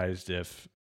surprised if,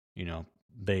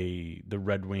 the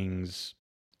Red Wings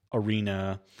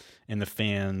arena and the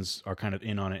fans are kind of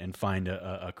in on it and find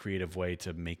a creative way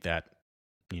to make that,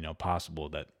 possible,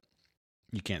 that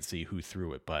you can't see who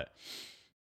threw it. But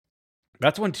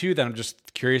that's one too that I'm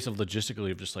just curious of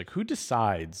logistically of just who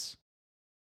decides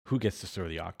who gets to throw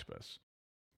the octopus?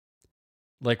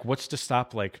 What's to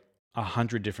stop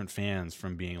 100 different fans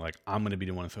from being I'm going to be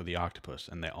the one to throw the octopus,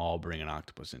 and they all bring an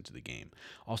octopus into the game?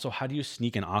 Also, how do you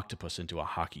sneak an octopus into a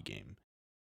hockey game?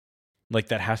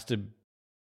 That has to,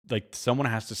 someone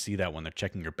has to see that when they're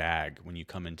checking your bag when you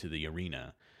come into the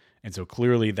arena. And so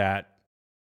clearly that,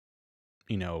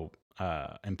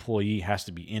 employee has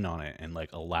to be in on it and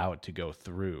allow it to go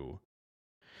through.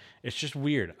 It's just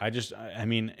weird. I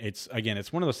mean, it's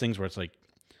one of those things where it's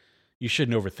you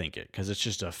shouldn't overthink it because it's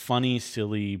just a funny,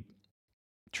 silly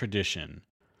tradition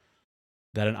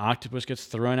that an octopus gets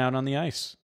thrown out on the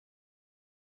ice.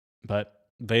 But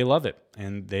they love it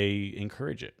and they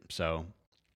encourage it. So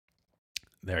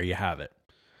there you have it.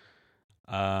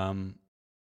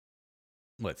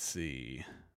 Let's see.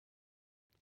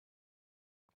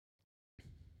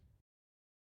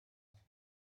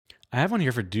 I have one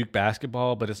here for Duke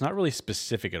basketball, but it's not really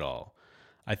specific at all.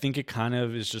 I think it kind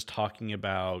of is just talking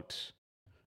about,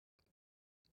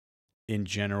 in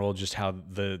general, just how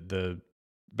the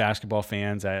basketball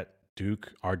fans at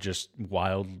Duke are just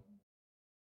wild.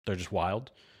 They're just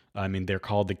wild. I mean, they're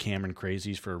called the Cameron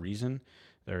Crazies for a reason.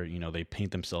 They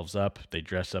paint themselves up. They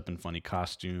dress up in funny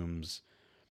costumes.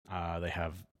 They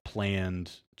have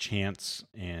planned chants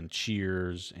and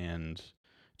cheers and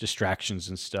distractions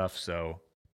and stuff. So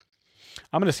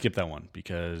I'm going to skip that one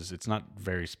because it's not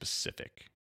very specific.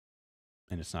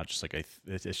 And it's not just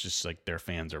it's just their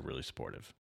fans are really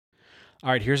supportive. All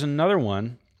right, here's another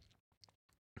one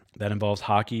that involves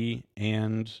hockey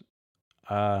and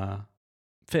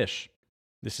fish.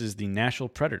 This is the Nashville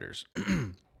Predators.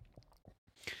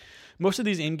 Most of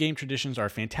these in-game traditions are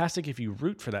fantastic if you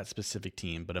root for that specific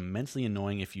team, but immensely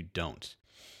annoying if you don't.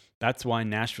 That's why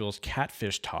Nashville's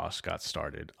catfish toss got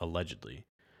started, allegedly.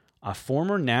 A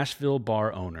former Nashville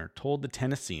bar owner told the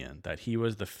Tennessean that he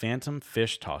was the phantom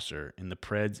fish tosser in the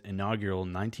Preds' inaugural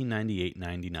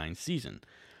 1998-99 season.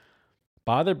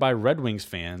 Bothered by Red Wings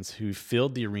fans who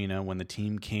filled the arena when the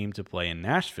team came to play in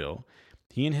Nashville,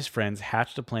 he and his friends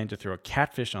hatched a plan to throw a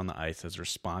catfish on the ice as a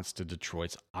response to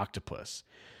Detroit's octopus.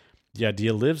 The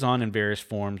idea lives on in various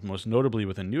forms, most notably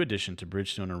with a new addition to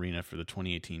Bridgestone Arena for the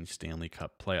 2018 Stanley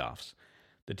Cup playoffs.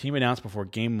 The team announced before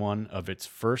Game 1 of its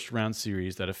first-round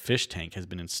series that a fish tank has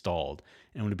been installed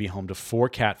and would be home to 4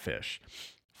 catfish.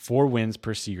 4 wins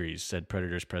per series, said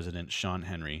Predators president Sean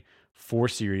Henry. 4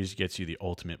 series gets you the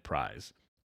ultimate prize.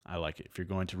 I like it. If you're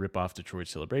going to rip off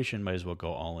Detroit's celebration, might as well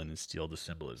go all in and steal the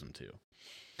symbolism too.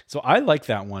 So I like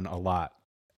that one a lot.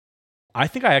 I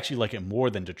think I actually like it more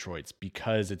than Detroit's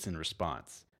because it's in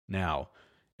response. Now,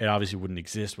 it obviously wouldn't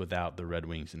exist without the Red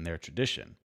Wings and their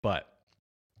tradition, but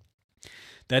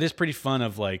that is pretty fun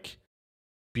of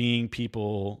being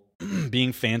people,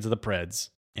 being fans of the Preds,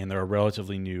 and they're a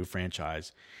relatively new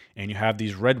franchise, and you have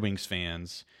these Red Wings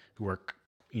fans who are,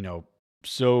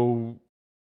 so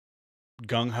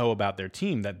gung ho about their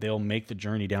team that they'll make the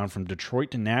journey down from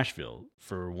Detroit to Nashville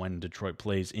for when Detroit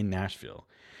plays in Nashville.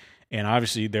 And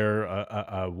obviously they're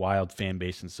a wild fan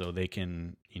base, and so they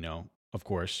can, of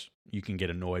course, you can get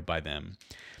annoyed by them.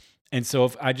 And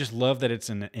so I just love that it's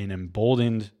an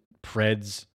emboldened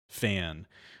Preds fan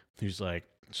who's like,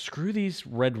 screw these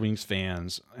Red Wings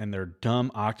fans and their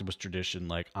dumb octopus tradition.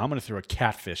 Like, I'm going to throw a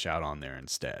catfish out on there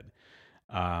instead.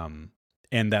 And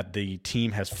that the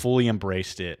team has fully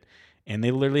embraced it. And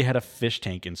they literally had a fish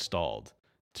tank installed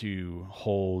to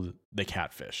hold the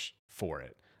catfish for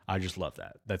it. I just love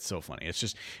that. That's so funny.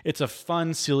 It's a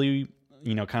fun, silly,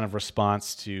 kind of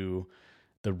response to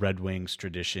the Red Wings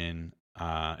tradition.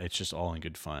 It's just all in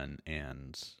good fun,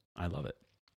 and I love it.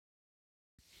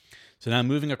 So now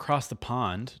moving across the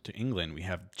pond to England, we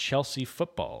have Chelsea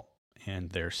football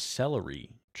and their celery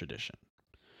tradition.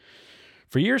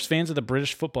 For years, fans of the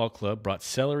British Football Club brought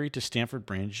celery to Stamford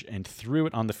Bridge and threw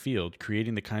it on the field,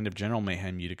 creating the kind of general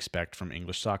mayhem you'd expect from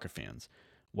English soccer fans.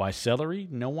 Why celery?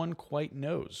 No one quite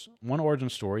knows. One origin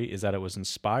story is that it was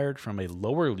inspired from a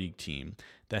lower league team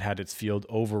that had its field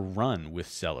overrun with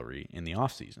celery in the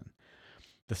offseason.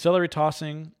 The celery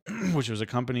tossing, which was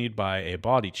accompanied by a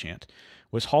body chant,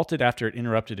 was halted after it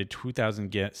interrupted a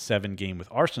 2007 game with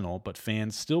Arsenal, but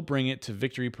fans still bring it to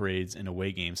victory parades and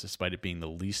away games despite it being the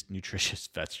least nutritious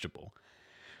vegetable.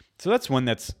 So that's one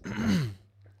that's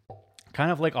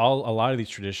kind of like a lot of these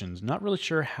traditions, not really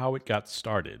sure how it got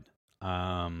started.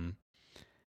 And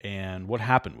what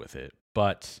happened with it.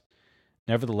 But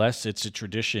nevertheless, it's a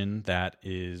tradition that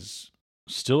is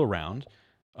still around.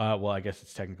 Well, I guess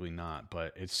it's technically not,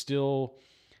 but it's still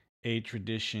a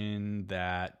tradition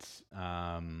that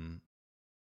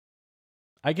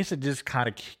I guess it just kind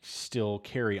of still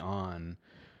carry on,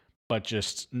 but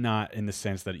just not in the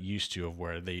sense that it used to, of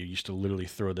where they used to literally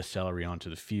throw the celery onto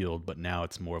the field, but now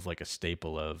it's more of like a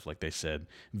staple of, like they said,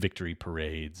 victory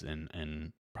parades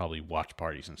and probably watch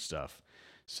parties and stuff.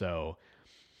 So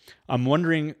I'm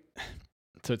wondering,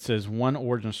 so it says one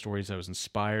origin story is that was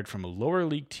inspired from a lower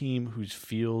league team whose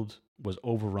field was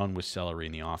overrun with celery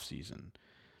in the offseason.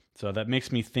 So that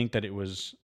makes me think that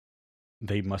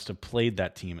they must have played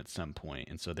that team at some point,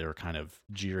 and so they were kind of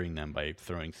jeering them by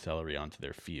throwing celery onto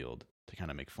their field to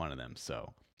kind of make fun of them.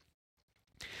 So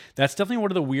that's definitely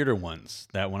one of the weirder ones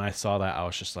that when I saw that, I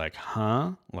was just like,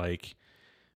 huh? Like,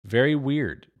 very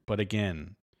weird. But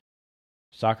again,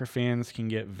 soccer fans can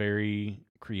get very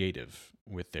creative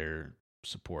with their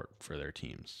support for their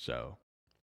teams. So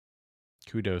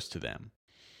kudos to them.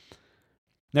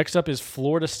 Next up is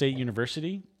Florida State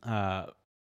University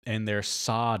and their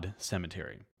sod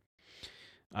cemetery.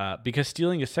 Because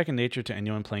stealing is second nature to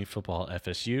anyone playing football at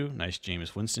FSU, nice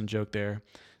Jameis Winston joke there,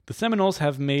 the Seminoles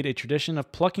have made a tradition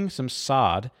of plucking some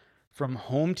sod from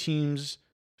home teams'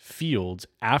 fields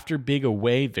after big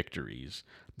away victories,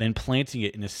 then planting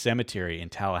it in a cemetery in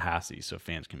Tallahassee so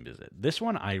fans can visit. This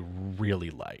one I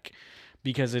really like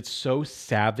because it's so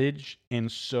savage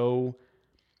and so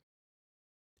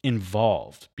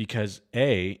involved, because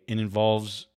it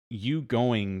involves you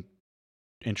going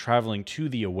and traveling to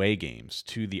the away games,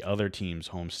 to the other team's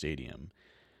home stadium.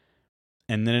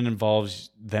 And then it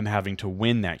involves them having to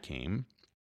win that game.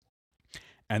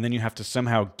 And then you have to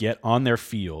somehow get on their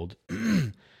field,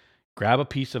 grab a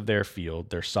piece of their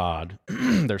field, their sod,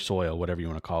 their soil, whatever you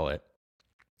want to call it,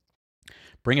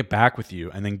 bring it back with you,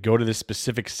 and then go to this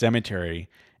specific cemetery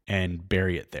and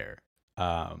bury it there.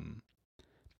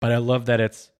 But I love that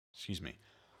it's, excuse me,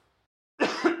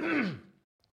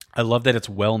 I love that it's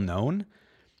well known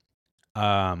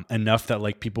enough that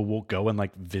like people will go and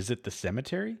like visit the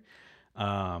cemetery.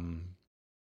 I'm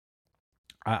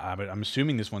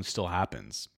assuming this one still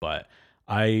happens, but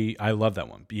I love that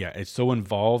one. But yeah, it's so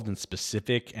involved and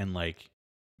specific and like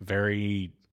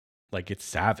very, like it's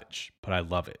savage, but I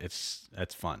love it.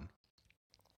 That's fun.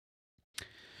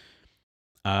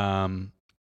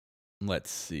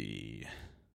 Let's see.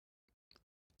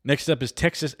 Next up is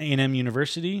Texas A&M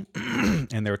University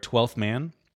and their 12th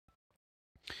man.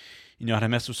 You know how to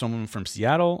mess with someone from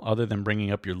Seattle other than bringing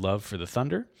up your love for the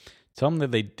Thunder? Tell them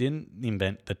that they didn't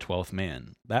invent the 12th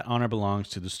man. That honor belongs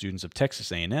to the students of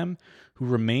Texas A&M who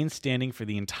remain standing for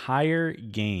the entire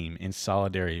game in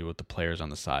solidarity with the players on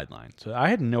the sideline. So I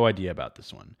had no idea about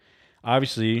this one.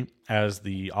 Obviously, as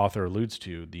the author alludes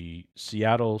to, the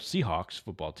Seattle Seahawks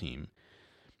football team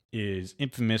is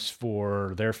infamous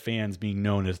for their fans being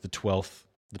known as the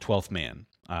 12th man.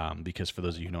 Because for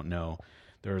those of you who don't know,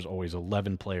 there's always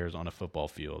 11 players on a football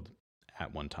field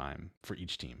at one time for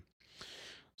each team.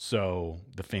 So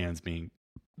the fans being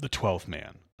the 12th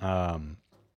man.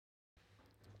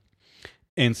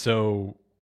 And so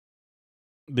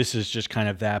this is just kind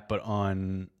of that, but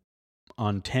on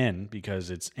 10, because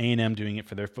it's A&M doing it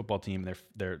for their football team,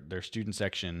 their student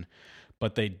section,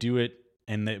 but they do it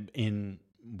in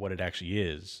what it actually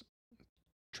is,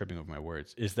 tripping over my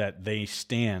words, is that they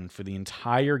stand for the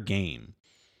entire game.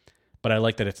 But I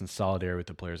like that it's in solidarity with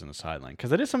the players on the sideline,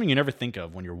 because that is something you never think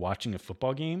of when you're watching a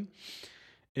football game,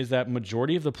 is that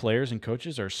majority of the players and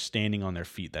coaches are standing on their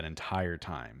feet that entire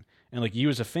time. And like you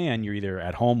as a fan, you're either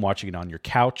at home watching it on your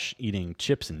couch, eating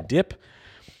chips and dip,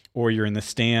 or you're in the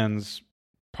stands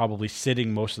probably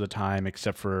sitting most of the time,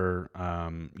 except for,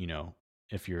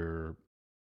 if you're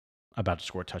about to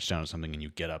score a touchdown or something and you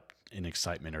get up in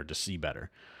excitement or to see better.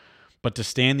 But to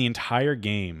stand the entire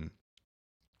game,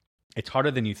 it's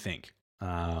harder than you think.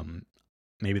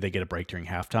 Maybe they get a break during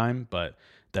halftime, but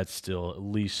that's still at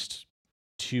least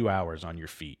 2 hours on your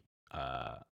feet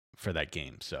for that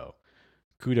game. So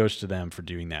kudos to them for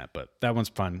doing that. But that one's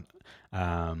fun.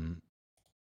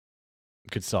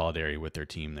 Good solidarity with their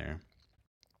team there.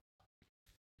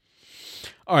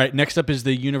 All right, next up is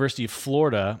the University of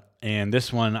Florida. And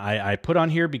this one I put on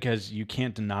here because you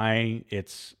can't deny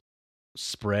its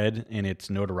spread and its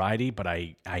notoriety, but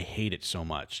I hate it so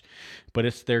much. But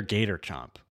it's their Gator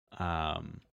Chomp.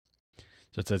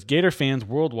 So it says, Gator fans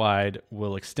worldwide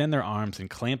will extend their arms and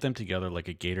clamp them together like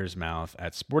a gator's mouth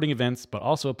at sporting events, but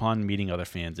also upon meeting other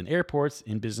fans in airports,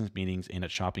 in business meetings, and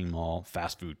at shopping mall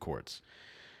fast food courts.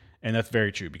 And that's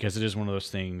very true, because it is one of those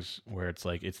things where it's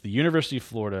like, it's the University of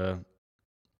Florida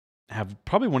have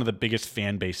probably one of the biggest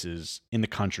fan bases in the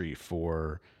country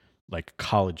for like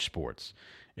college sports.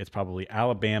 It's probably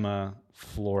Alabama,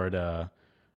 Florida,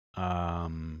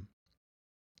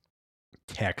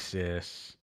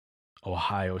 Texas,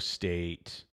 Ohio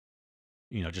State,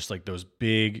 just like those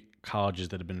big colleges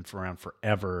that have been around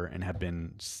forever and have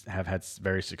had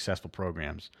very successful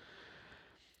programs.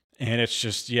 And it's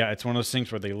just, it's one of those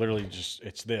things where they literally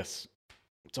it's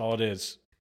all it is.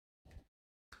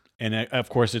 And of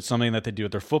course, it's something that they do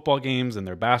at their football games and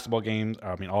their basketball games.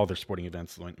 I mean, all their sporting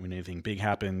events when anything big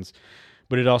happens.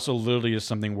 But it also literally is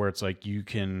something where it's like you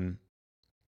can,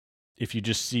 if you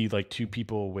just see like two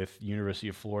people with University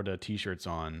of Florida t-shirts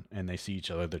on and they see each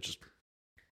other, they just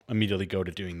immediately go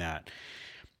to doing that.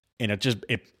 And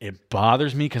it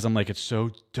bothers me because I'm like, it's so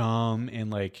dumb.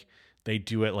 And like they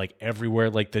do it like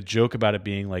everywhere. Like the joke about it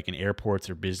being like in airports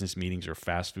or business meetings or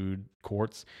fast food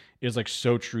courts is like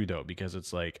so true though, because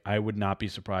it's like, I would not be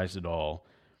surprised at all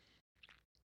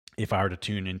if I were to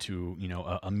tune into,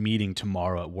 a meeting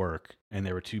tomorrow at work and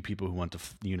there were two people who went to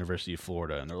the University of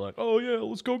Florida and they're like, oh yeah,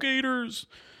 let's go Gators.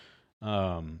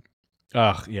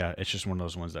 It's just one of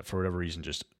those ones that for whatever reason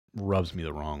just rubs me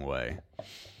the wrong way.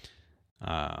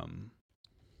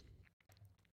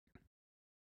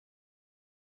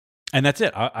 And that's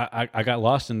it. I got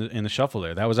lost in the shuffle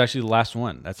there. That was actually the last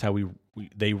one. That's how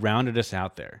they rounded us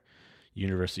out there.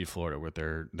 University of Florida with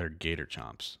their Gator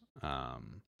Chomps.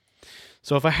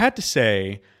 So if I had to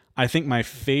say, I think my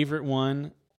favorite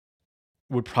one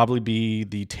would probably be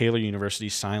the Taylor University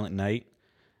Silent Night,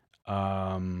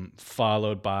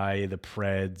 followed by the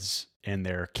Preds and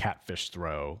their Catfish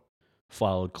Throw,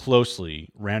 followed closely,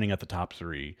 rounding out the top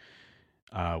three,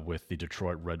 with the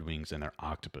Detroit Red Wings and their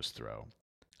Octopus Throw.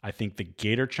 I think the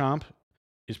Gator Chomp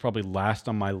is probably last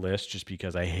on my list just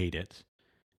because I hate it.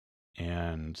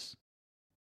 And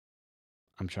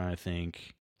I'm trying to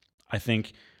think. I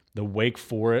think the Wake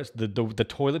Forest, the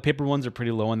toilet paper ones are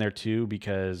pretty low in there too,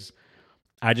 because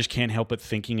I just can't help but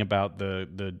thinking about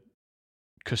the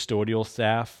custodial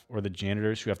staff or the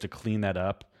janitors who have to clean that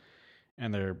up.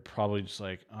 And they're probably just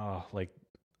like, oh, like,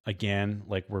 again,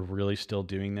 like we're really still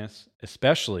doing this,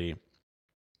 especially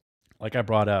like I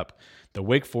brought up, the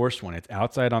Wake Forest one, it's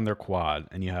outside on their quad,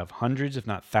 and you have hundreds, if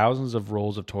not thousands, of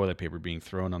rolls of toilet paper being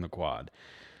thrown on the quad.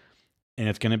 And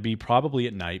it's going to be probably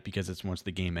at night because it's once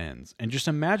the game ends. And just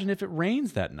imagine if it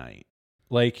rains that night.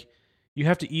 Like, you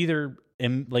have to either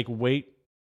wait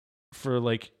for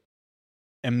like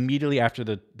immediately after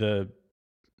the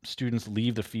students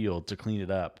leave the field to clean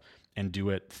it up and do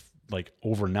it like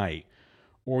overnight,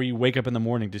 or you wake up in the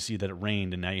morning to see that it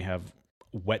rained and now you have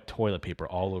wet toilet paper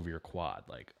all over your quad.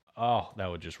 Like, oh, that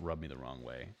would just rub me the wrong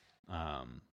way.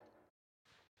 And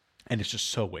it's just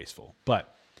so wasteful.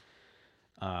 But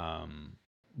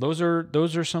those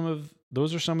are some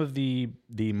of the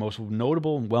most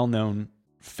notable and well-known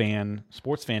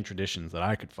sports fan traditions that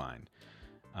I could find.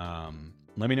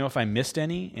 Let me know if I missed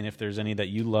any, and if there's any that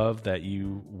you love that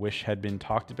you wish had been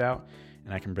talked about,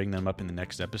 and I can bring them up in the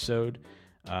next episode.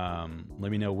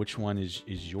 Let me know which one is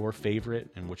your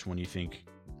favorite and which one you think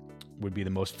would be the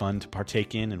most fun to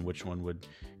partake in and which one would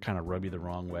kind of rub you the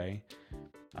wrong way.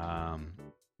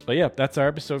 But yeah, that's our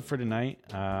episode for tonight.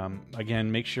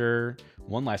 Again, make sure,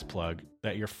 one last plug,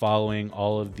 that you're following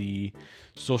all of the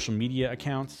social media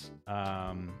accounts.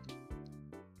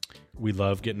 We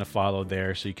love getting a follow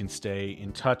there so you can stay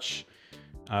in touch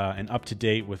and up to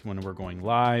date with when we're going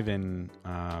live, and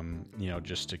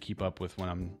just to keep up with when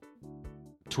I'm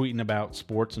tweeting about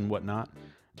sports and whatnot.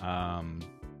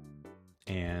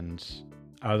 And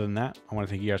other than that, I want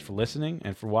to thank you guys for listening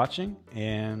and for watching,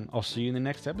 and I'll see you in the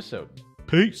next episode.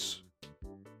 Peace.